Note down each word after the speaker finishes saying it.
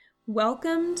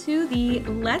Welcome to the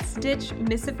Let's Ditch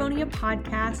Misophonia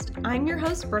podcast. I'm your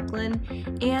host,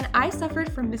 Brooklyn, and I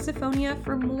suffered from misophonia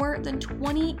for more than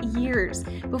 20 years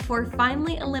before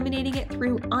finally eliminating it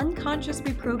through unconscious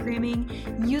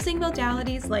reprogramming using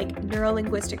modalities like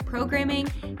neuro-linguistic programming,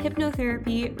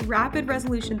 hypnotherapy, rapid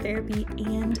resolution therapy,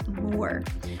 and more.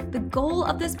 The goal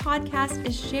of this podcast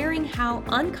is sharing how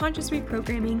unconscious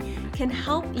reprogramming can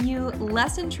help you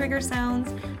lessen trigger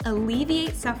sounds,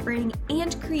 alleviate suffering,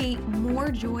 and create more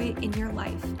joy in your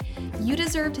life. You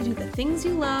deserve to do the things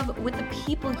you love with the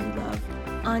people you love,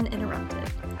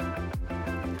 uninterrupted.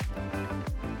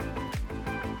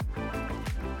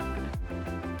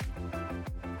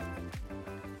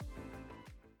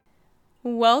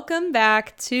 Welcome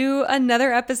back to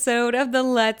another episode of the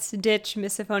Let's Ditch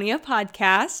Misophonia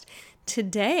podcast.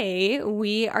 Today,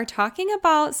 we are talking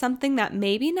about something that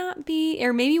maybe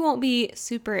won't be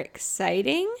super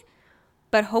exciting,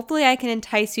 but hopefully I can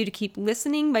entice you to keep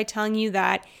listening by telling you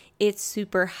that it's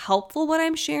super helpful what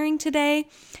I'm sharing today.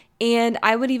 And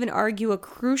I would even argue a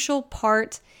crucial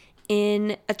part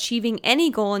in achieving any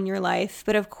goal in your life.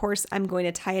 But of course, I'm going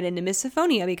to tie it into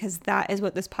misophonia because that is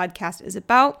what this podcast is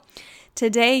about.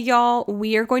 Today, y'all,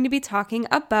 we are going to be talking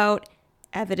about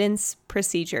evidence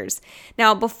procedures.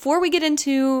 Now, before we get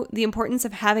into the importance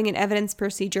of having an evidence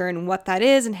procedure and what that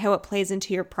is and how it plays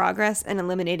into your progress in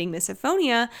eliminating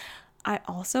misophonia, I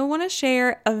also want to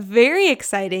share a very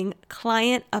exciting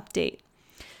client update.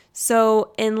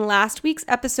 So in last week's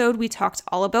episode, we talked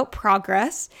all about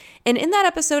progress. And in that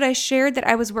episode, I shared that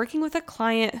I was working with a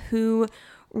client who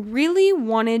really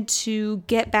wanted to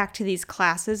get back to these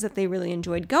classes that they really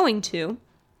enjoyed going to.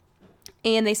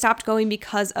 And they stopped going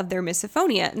because of their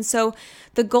misophonia. And so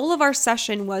the goal of our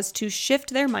session was to shift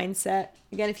their mindset.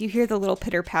 Again, if you hear the little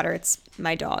pitter patter, it's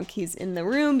my dog. He's in the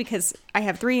room because I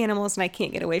have 3 animals and I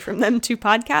can't get away from them to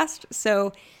podcast.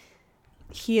 So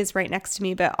he is right next to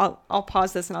me, but I'll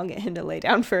pause this and I'll get him to lay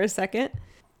down for a second.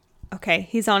 Okay,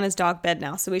 he's on his dog bed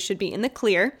now, so we should be in the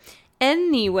clear.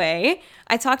 Anyway,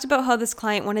 I talked about how this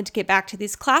client wanted to get back to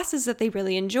these classes that they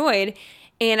really enjoyed.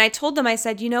 And I told them, I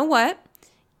said, you know what?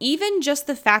 Even just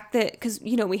the fact that, because,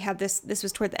 we had this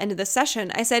was toward the end of the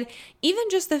session, I said, even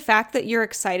just the fact that you're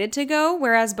excited to go,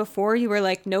 whereas before you were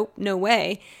like, nope, no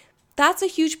way, that's a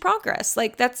huge progress.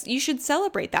 You should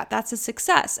celebrate that. That's a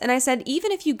success. And I said,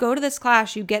 even if you go to this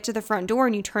class, you get to the front door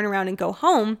and you turn around and go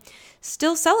home,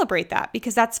 still celebrate that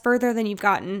because that's further than you've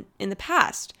gotten in the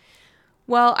past.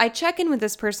 Well, I check in with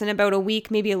this person about a week,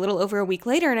 maybe a little over a week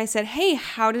later, and I said, hey,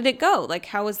 how did it go?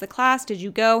 How was the class? Did you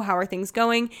go? How are things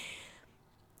going?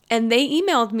 And they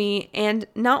emailed me, and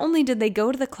not only did they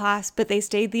go to the class, but they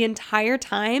stayed the entire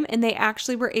time, and they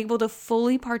actually were able to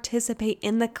fully participate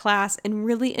in the class and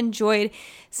really enjoyed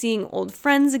seeing old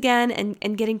friends again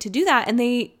and getting to do that. And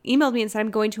they emailed me and said,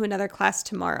 I'm going to another class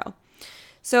tomorrow.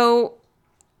 So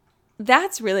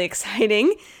that's really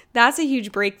exciting. That's a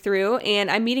huge breakthrough, and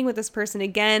I'm meeting with this person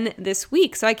again this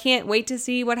week, so I can't wait to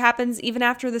see what happens even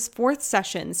after this 4th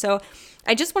session. So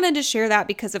I just wanted to share that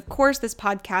because, of course, this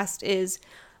podcast is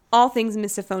all things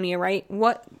misophonia, right?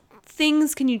 What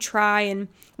things can you try and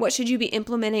what should you be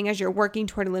implementing as you're working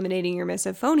toward eliminating your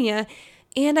misophonia?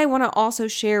 And I want to also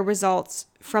share results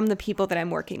from the people that I'm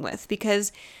working with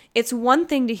because it's one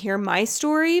thing to hear my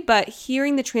story, but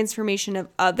hearing the transformation of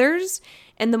others,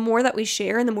 and the more that we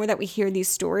share and the more that we hear these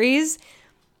stories,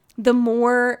 the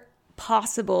more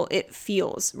possible it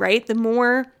feels, right? The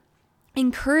more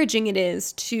encouraging it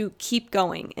is to keep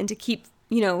going and to keep,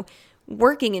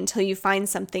 working until you find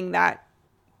something that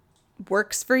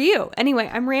works for you. Anyway,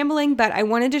 I'm rambling, but I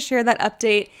wanted to share that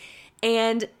update.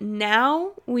 And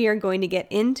now we are going to get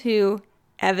into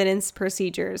evidence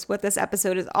procedures, what this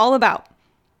episode is all about.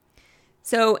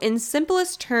 So in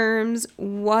simplest terms,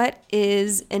 what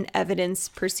is an evidence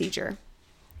procedure?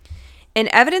 An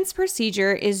evidence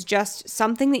procedure is just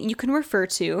something that you can refer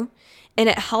to, and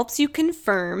it helps you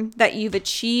confirm that you've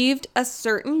achieved a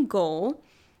certain goal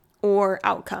or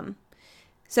outcome.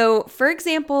 So, for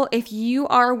example, if you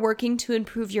are working to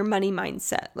improve your money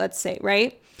mindset, let's say,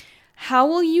 right? How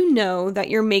will you know that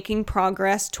you're making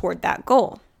progress toward that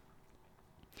goal?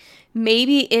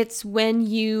 Maybe it's when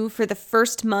for the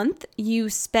first month, you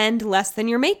spend less than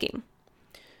you're making.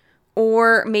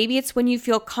 Or maybe it's when you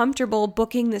feel comfortable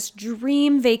booking this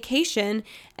dream vacation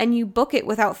and you book it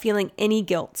without feeling any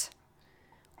guilt.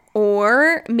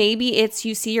 Or maybe it's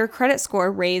you see your credit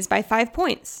score raised by 5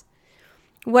 points.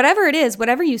 Whatever it is,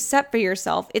 whatever you set for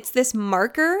yourself, it's this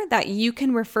marker that you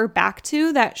can refer back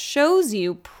to that shows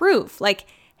you proof,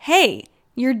 hey,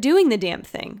 you're doing the damn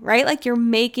thing, right? You're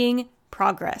making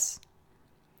progress.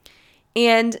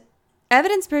 And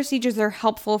evidence procedures are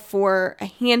helpful for a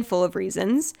handful of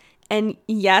reasons. And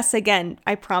yes, again,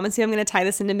 I promise you I'm going to tie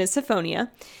this into misophonia.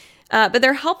 But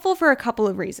they're helpful for a couple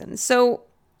of reasons. So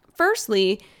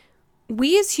firstly,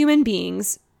 we as human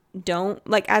beings don't,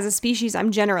 like as a species,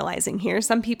 I'm generalizing here.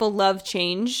 Some people love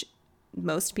change.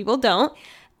 Most people don't.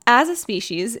 As a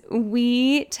species,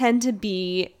 we tend to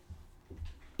be,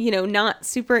 not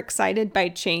super excited by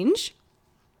change.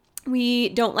 We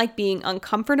don't like being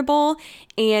uncomfortable,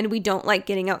 and we don't like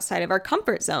getting outside of our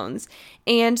comfort zones.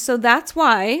 And so that's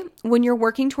why when you're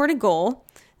working toward a goal,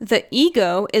 the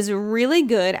ego is really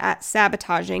good at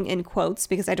sabotaging, in quotes,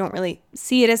 because I don't really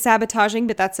see it as sabotaging,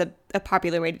 but that's a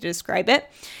popular way to describe it.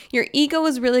 Your ego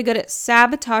is really good at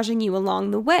sabotaging you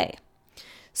along the way.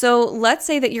 So let's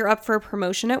say that you're up for a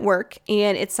promotion at work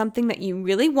and it's something that you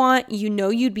really want,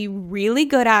 you'd be really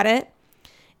good at it.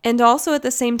 And also at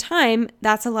the same time,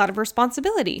 that's a lot of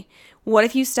responsibility. What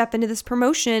if you step into this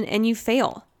promotion and you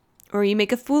fail, or you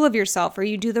make a fool of yourself, or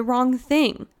you do the wrong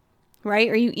thing, right?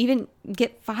 Or you even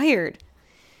get fired.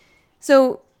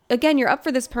 So again, you're up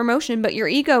for this promotion, but your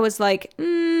ego is like,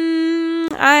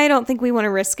 I don't think we want to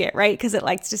risk it, right? Because it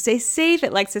likes to stay safe.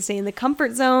 It likes to stay in the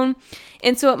comfort zone.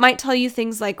 And so it might tell you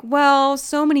things like, well,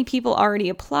 so many people already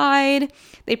applied.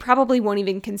 They probably won't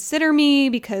even consider me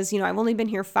because, I've only been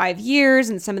here 5 years,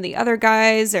 and some of the other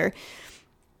guys or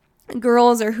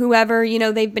girls or whoever,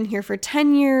 they've been here for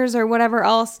 10 years or whatever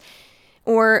else.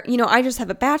 Or, I just have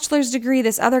a bachelor's degree.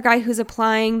 This other guy who's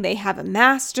applying, they have a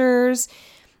master's.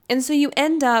 And so you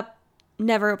end up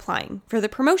never applying for the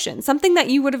promotion, something that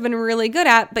you would have been really good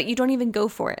at, but you don't even go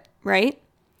for it, right?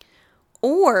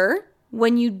 Or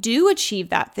when you do achieve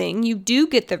that thing, you do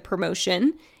get the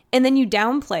promotion, and then you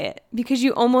downplay it because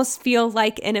you almost feel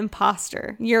like an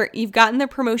imposter. You've gotten the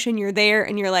promotion, you're there,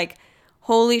 and you're like,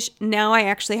 now I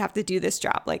actually have to do this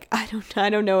job. Like, I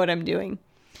don't know what I'm doing.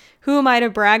 Who am I to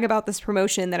brag about this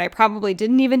promotion that I probably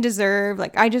didn't even deserve?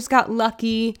 Like, I just got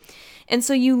lucky. And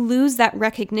so you lose that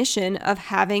recognition of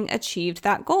having achieved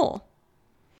that goal.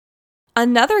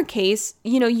 Another case,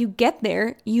 you get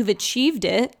there, you've achieved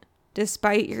it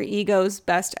despite your ego's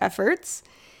best efforts.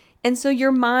 And so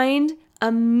your mind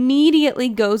immediately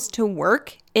goes to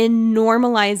work in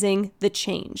normalizing the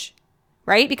change,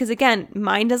 right? Because again,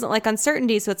 mind doesn't like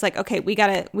uncertainty. So it's like, okay, we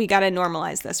gotta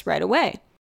normalize this right away.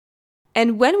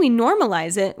 And when we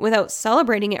normalize it without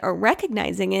celebrating it or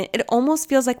recognizing it, it almost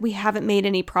feels like we haven't made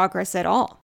any progress at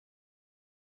all.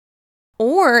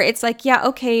 Or it's like, yeah,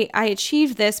 okay, I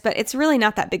achieved this, but it's really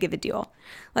not that big of a deal.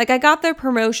 Like, I got the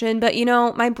promotion, but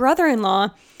my brother-in-law,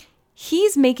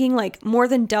 he's making like more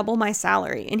than double my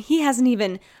salary, and he has an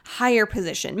even higher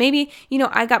position. Maybe,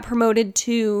 I got promoted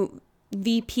to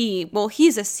VP. Well,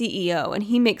 he's a CEO and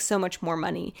he makes so much more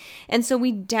money. And so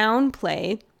we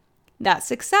downplay that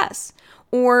success.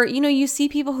 Or, you see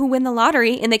people who win the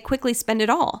lottery and they quickly spend it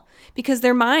all because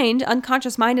their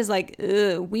unconscious mind is like,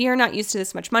 we are not used to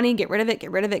this much money. Get rid of it,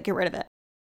 get rid of it, get rid of it.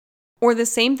 Or the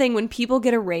same thing when people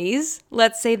get a raise,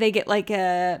 let's say they get like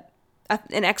an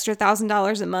extra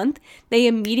 $1,000 a month, they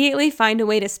immediately find a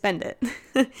way to spend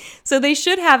it. So they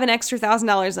should have an extra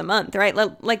 $1,000 a month, right?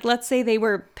 Like, let's say they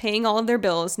were paying all of their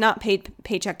bills, not paid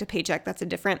paycheck to paycheck. That's a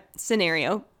different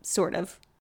scenario, sort of.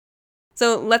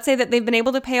 So let's say that they've been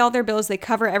able to pay all their bills, they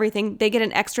cover everything, they get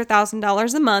an extra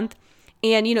 $1,000 a month,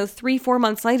 and 3-4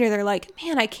 months later, they're like,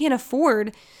 man, I can't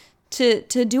afford to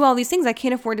do all these things. I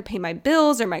can't afford to pay my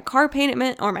bills or my car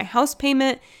payment or my house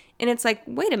payment. And it's like,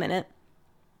 wait a minute.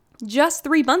 Just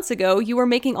 3 months ago, you were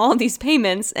making all of these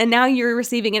payments, and now you're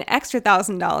receiving an extra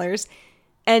 $1,000,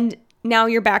 and now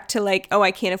you're back to like, oh, I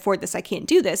can't afford this, I can't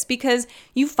do this, because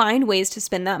you find ways to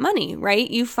spend that money, right?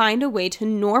 You find a way to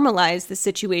normalize the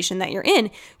situation that you're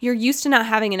in. You're used to not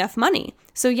having enough money.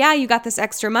 So yeah, you got this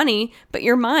extra money, but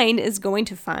your mind is going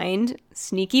to find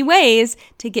sneaky ways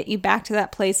to get you back to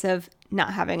that place of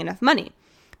not having enough money.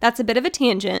 That's a bit of a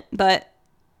tangent, but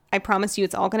I promise you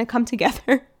it's all going to come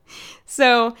together.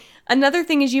 So another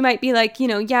thing is you might be like,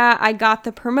 yeah, I got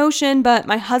the promotion, but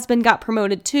my husband got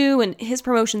promoted too, and his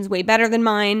promotion's way better than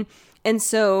mine. And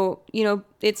so,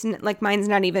 it's like I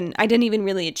didn't even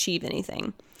really achieve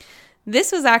anything.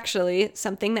 This was actually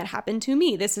something that happened to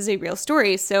me. This is a real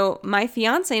story. So my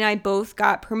fiance and I both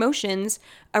got promotions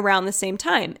around the same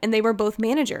time, and they were both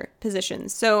manager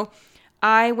positions. So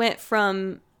I went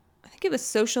from, I think it was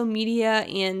social media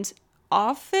and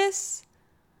office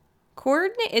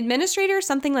administrator,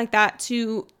 something like that,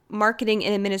 to marketing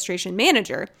and administration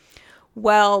manager,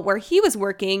 Well, where he was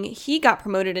working, he got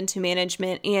promoted into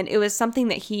management, and it was something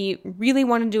that he really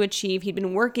wanted to achieve. He'd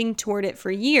been working toward it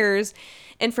for years.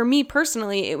 And for me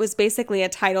personally, it was basically a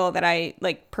title that I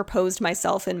proposed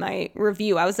myself in my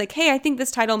review. I was like, hey, I think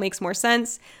this title makes more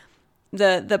sense.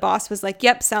 The boss was like,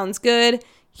 yep, sounds good.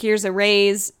 Here's a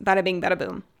raise, bada bing, bada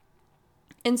boom.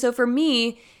 And so for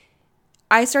me,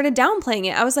 I started downplaying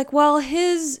it. I was like, well,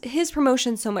 his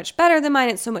promotion's so much better than mine.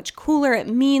 It's so much cooler. It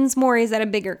means more. He's at a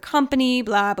bigger company,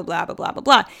 blah, blah, blah, blah, blah, blah,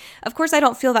 blah. Of course, I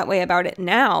don't feel that way about it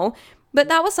now, but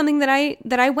that was something that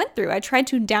I went through. I tried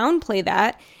to downplay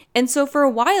that. And so for a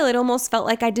while, it almost felt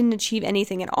like I didn't achieve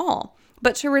anything at all.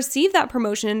 But to receive that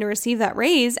promotion and to receive that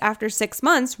raise after 6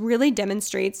 months really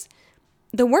demonstrates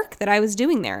the work that I was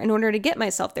doing there in order to get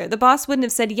myself there. The boss wouldn't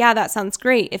have said, yeah, that sounds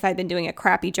great if I'd been doing a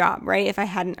crappy job, right? If I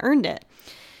hadn't earned it.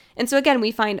 And so again,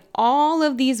 we find all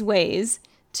of these ways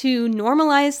to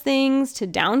normalize things, to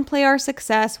downplay our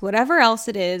success, whatever else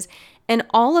it is. And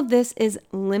all of this is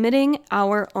limiting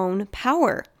our own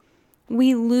power.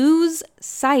 We lose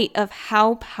sight of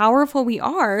how powerful we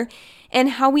are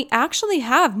and how we actually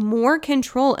have more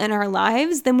control in our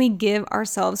lives than we give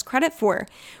ourselves credit for.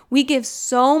 We give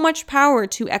so much power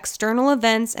to external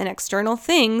events and external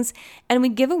things, and we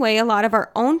give away a lot of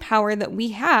our own power that we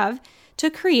have to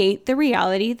create the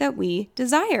reality that we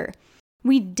desire.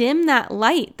 We dim that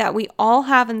light that we all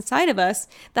have inside of us,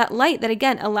 that light that,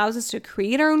 again, allows us to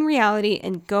create our own reality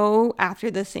and go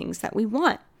after the things that we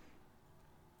want.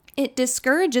 It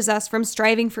discourages us from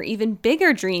striving for even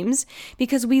bigger dreams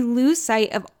because we lose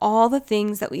sight of all the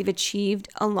things that we've achieved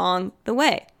along the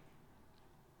way.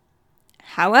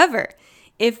 However,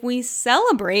 if we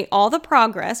celebrate all the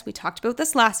progress, we talked about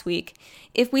this last week,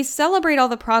 if we celebrate all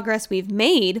the progress we've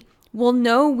made, we'll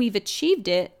know we've achieved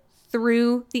it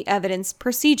through the evidence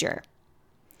procedure.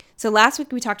 So last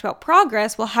week we talked about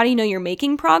progress. Well, how do you know you're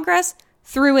making progress?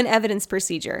 Through an evidence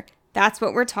procedure. That's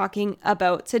what we're talking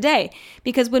about today.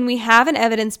 Because when we have an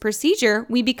evidence procedure,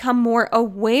 we become more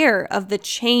aware of the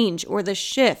change or the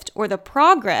shift or the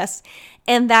progress,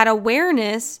 and that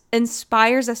awareness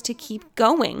inspires us to keep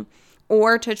going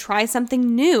or to try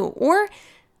something new or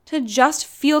to just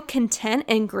feel content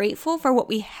and grateful for what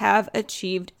we have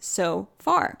achieved so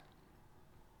far.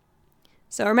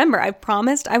 So remember, I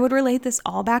promised I would relate this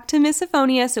all back to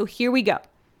misophonia, so here we go.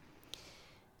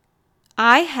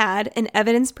 I had an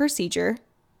evidence procedure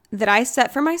that I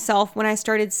set for myself when I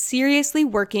started seriously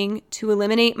working to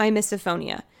eliminate my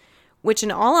misophonia, which in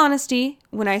all honesty,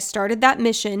 when I started that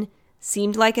mission,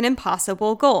 seemed like an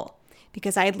impossible goal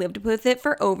because I had lived with it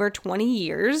for over 20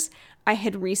 years. I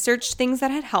had researched things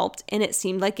that had helped, and it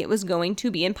seemed like it was going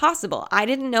to be impossible. I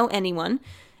didn't know anyone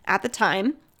at the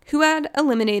time who had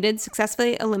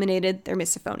successfully eliminated their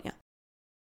misophonia.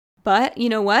 But you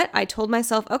know what? I told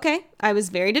myself, okay, I was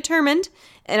very determined.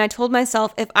 And I told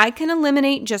myself, if I can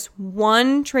eliminate just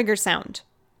one trigger sound,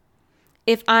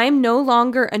 if I'm no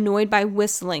longer annoyed by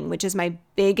whistling, which is my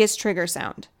biggest trigger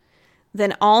sound,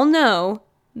 then I'll know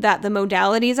that the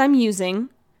modalities I'm using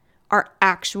are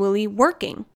actually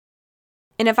working.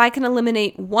 And if I can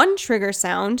eliminate one trigger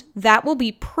sound, that will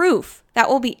be proof, that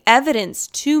will be evidence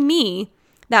to me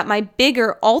that my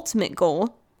bigger ultimate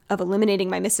goal of eliminating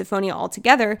my misophonia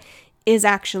altogether is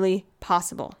actually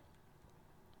possible.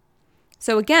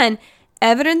 So again,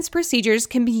 evidence procedures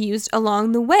can be used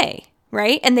along the way,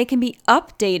 right? And they can be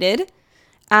updated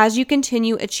as you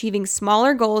continue achieving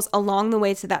smaller goals along the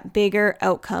way to that bigger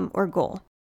outcome or goal.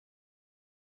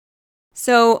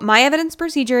 So my evidence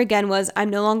procedure again was I'm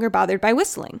no longer bothered by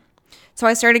whistling. So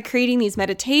I started creating these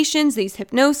meditations, these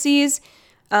hypnoses.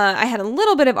 I had a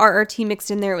little bit of RRT mixed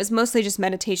in there. It was mostly just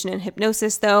meditation and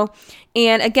hypnosis though.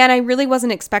 And again, I really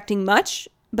wasn't expecting much,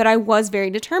 but I was very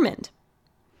determined.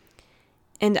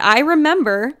 And I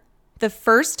remember the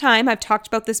first time, I've talked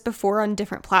about this before on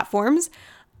different platforms,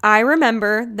 I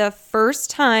remember the first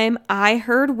time I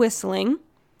heard whistling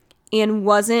and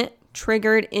wasn't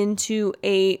triggered into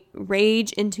a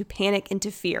rage, into panic, into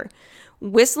fear.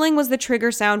 Whistling was the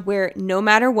trigger sound where no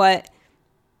matter what,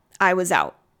 I was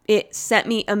out. It sent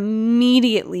me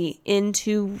immediately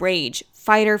into rage,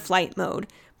 fight or flight mode,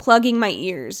 plugging my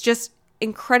ears, just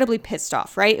incredibly pissed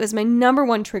off, right? It was my number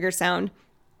one trigger sound.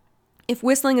 If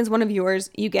whistling is one of yours,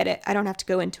 you get it. I don't have to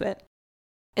go into it.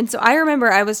 And so I remember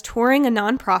I was touring a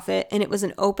nonprofit and it was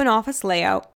an open office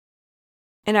layout.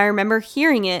 And I remember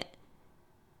hearing it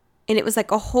and it was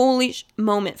like a holy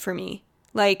moment for me.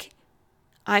 Like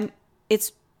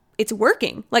it's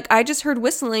working. Like I just heard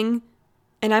whistling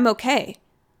and I'm okay.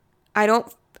 I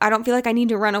don't feel like I need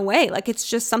to run away. Like it's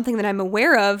just something that I'm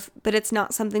aware of, but it's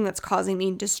not something that's causing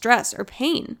me distress or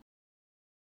pain.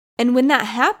 And when that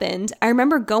happened, I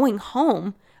remember going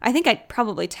home. I think I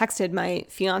probably texted my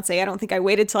fiance. I don't think I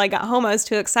waited till I got home. I was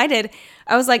too excited.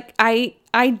 I was like, I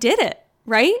did it,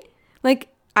 right? Like,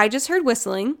 I just heard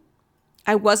whistling.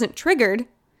 I wasn't triggered.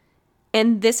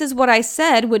 And this is what I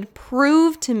said would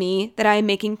prove to me that I'm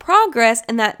making progress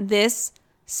and that this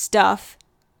stuff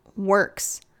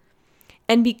works.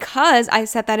 And because I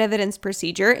set that evidence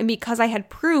procedure and because I had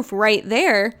proof right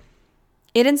there,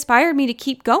 it inspired me to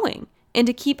keep going and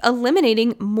to keep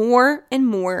eliminating more and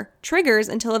more triggers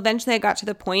until eventually I got to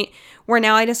the point where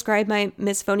now I describe my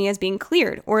misophonia as being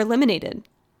cleared or eliminated.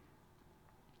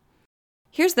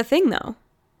 Here's the thing though.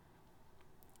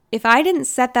 If I didn't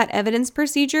set that evidence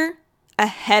procedure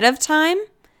ahead of time,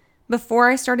 before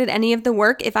I started any of the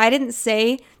work, if I didn't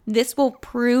say this will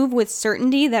prove with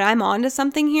certainty that I'm onto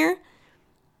something here,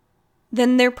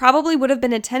 then there probably would have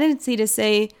been a tendency to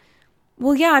say,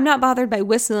 well, yeah, I'm not bothered by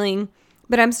whistling,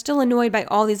 but I'm still annoyed by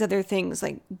all these other things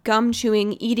like gum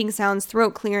chewing, eating sounds,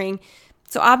 throat clearing.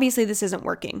 So obviously this isn't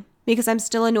working because I'm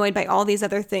still annoyed by all these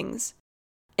other things.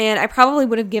 And I probably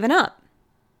would have given up.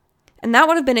 And that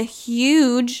would have been a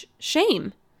huge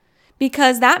shame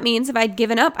because that means if I'd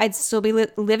given up, I'd still be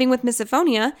living with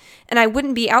misophonia and I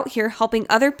wouldn't be out here helping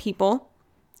other people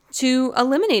to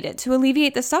eliminate it, to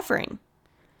alleviate the suffering.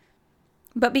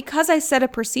 But because I set a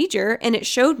procedure and it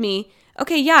showed me,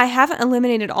 okay, yeah, I haven't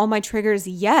eliminated all my triggers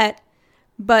yet,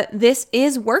 but this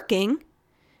is working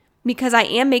because I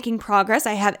am making progress.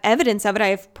 I have evidence of it. I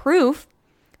have proof.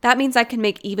 That means I can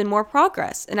make even more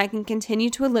progress and I can continue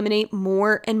to eliminate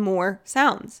more and more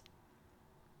sounds.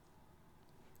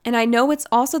 And I know it's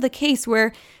also the case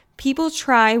where people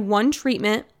try one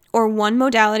treatment or one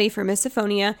modality for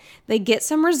misophonia. They get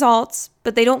some results,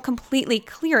 but they don't completely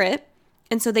clear it.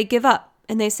 And so they give up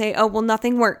and they say, oh, well,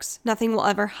 nothing works. Nothing will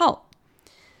ever help.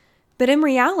 But in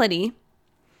reality,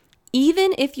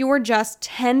 even if you're just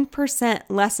 10%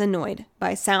 less annoyed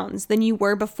by sounds than you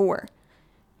were before,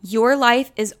 your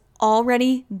life is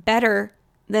already better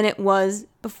than it was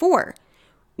before,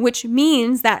 which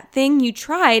means that thing you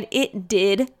tried, it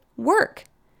did work.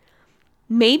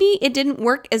 Maybe it didn't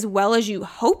work as well as you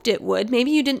hoped it would.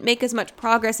 Maybe you didn't make as much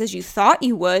progress as you thought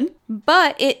you would,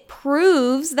 but it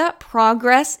proves that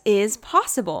progress is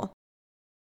possible.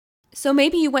 So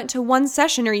maybe you went to one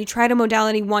session or you tried a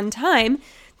modality one time,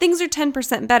 things are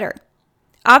 10% better.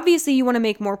 Obviously, you want to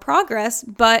make more progress,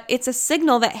 but it's a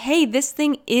signal that, hey, this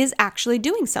thing is actually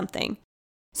doing something.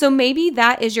 So maybe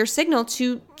that is your signal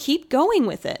to keep going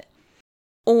with it.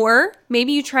 Or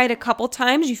maybe you tried a couple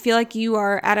times, you feel like you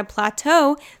are at a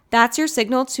plateau. That's your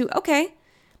signal to, okay,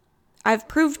 I've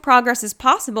proved progress is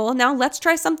possible. Now let's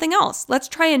try something else. Let's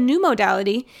try a new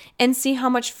modality and see how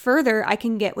much further I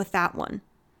can get with that one.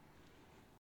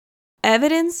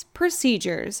 Evidence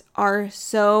procedures are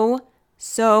so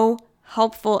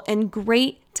helpful and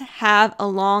great to have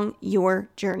along your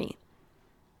journey.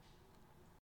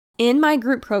 In my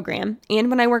group program and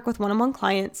when I work with one-on-one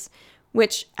clients,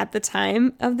 which at the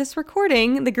time of this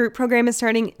recording, the group program is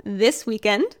starting this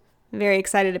weekend. Very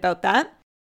excited about that.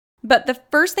 But the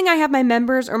first thing I have my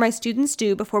members or my students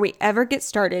do before we ever get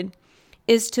started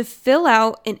is to fill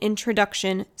out an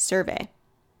introduction survey.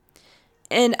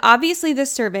 And obviously this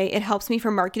survey, it helps me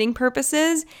for marketing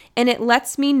purposes and it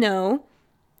lets me know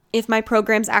if my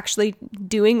program's actually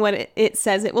doing what it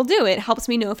says it will do. It helps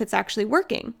me know if it's actually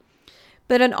working.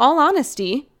 But in all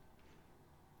honesty,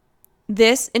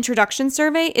 this introduction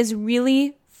survey is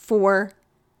really for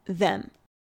them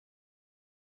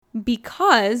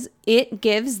because it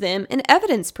gives them an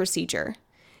evidence procedure.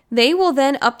 They will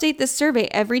then update this survey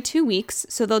every 2 weeks,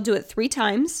 so they'll do it 3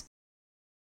 times.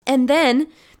 And then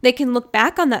they can look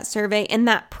back on that survey and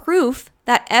that proof,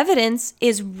 that evidence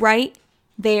is right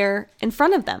there in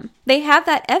front of them. They have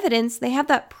that evidence, they have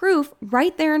that proof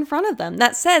right there in front of them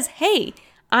that says, hey,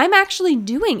 I'm actually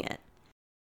doing it.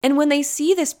 And when they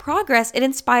see this progress, it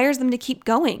inspires them to keep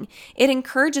going. It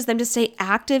encourages them to stay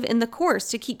active in the course,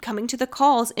 to keep coming to the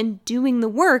calls and doing the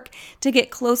work to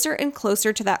get closer and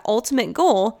closer to that ultimate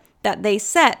goal that they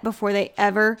set before they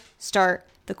ever start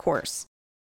the course.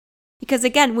 Because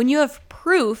again, when you have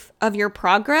proof of your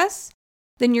progress,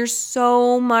 then you're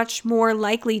so much more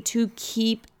likely to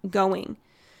keep going,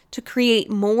 to create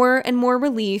more and more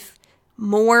relief,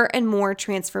 more and more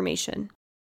transformation.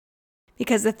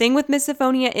 Because the thing with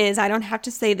misophonia is, I don't have to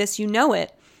say this, you know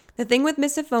it. The thing with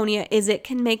misophonia is it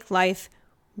can make life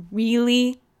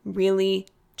really, really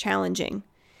challenging.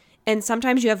 And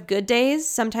sometimes you have good days,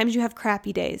 sometimes you have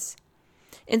crappy days.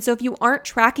 And so if you aren't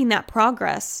tracking that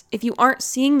progress, if you aren't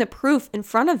seeing the proof in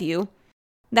front of you,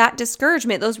 that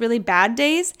discouragement, those really bad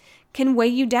days can weigh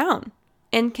you down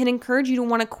and can encourage you to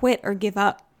want to quit or give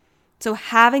up. So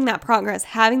having that progress,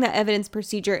 having that evidence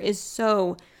procedure is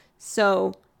so,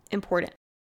 so important.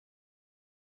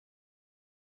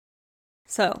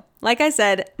 So, like I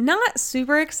said, not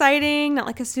super exciting, not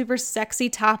like a super sexy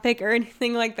topic or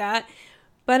anything like that,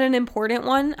 but an important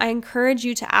one. I encourage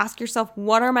you to ask yourself,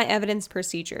 what are my evidence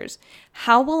procedures?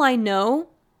 How will I know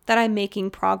that I'm making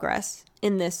progress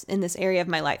in this area of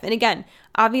my life? And again,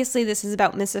 obviously this is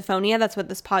about misophonia. That's what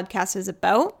this podcast is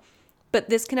about. But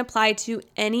this can apply to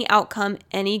any outcome,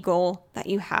 any goal that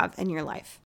you have in your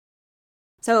life.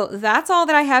 So that's all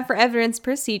that I have for evidence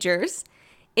procedures.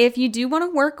 If you do want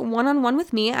to work one-on-one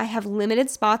with me, I have limited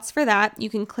spots for that. You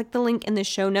can click the link in the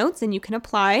show notes and you can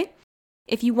apply.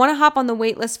 If you want to hop on the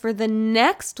wait list for the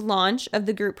next launch of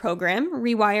the group program,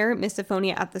 Rewire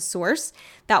Misophonia at the Source,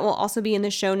 that will also be in the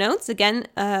show notes. Again,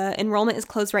 enrollment is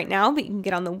closed right now, but you can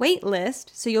get on the wait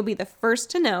list, so you'll be the first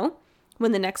to know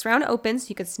when the next round opens.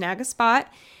 You could snag a spot,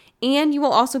 and you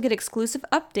will also get exclusive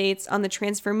updates on the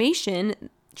transformations,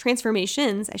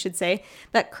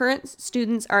 that current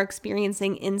students are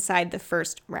experiencing inside the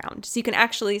first round. So you can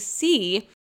actually see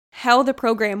how the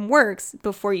program works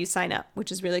before you sign up,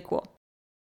 which is really cool.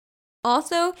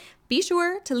 Also, be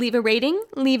sure to leave a rating,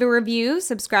 leave a review,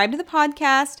 subscribe to the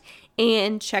podcast,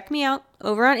 and check me out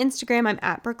over on Instagram. I'm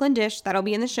at Brooklyn Dish. That'll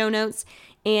be in the show notes.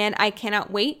 And I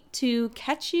cannot wait to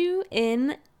catch you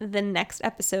in the next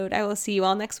episode. I will see you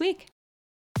all next week.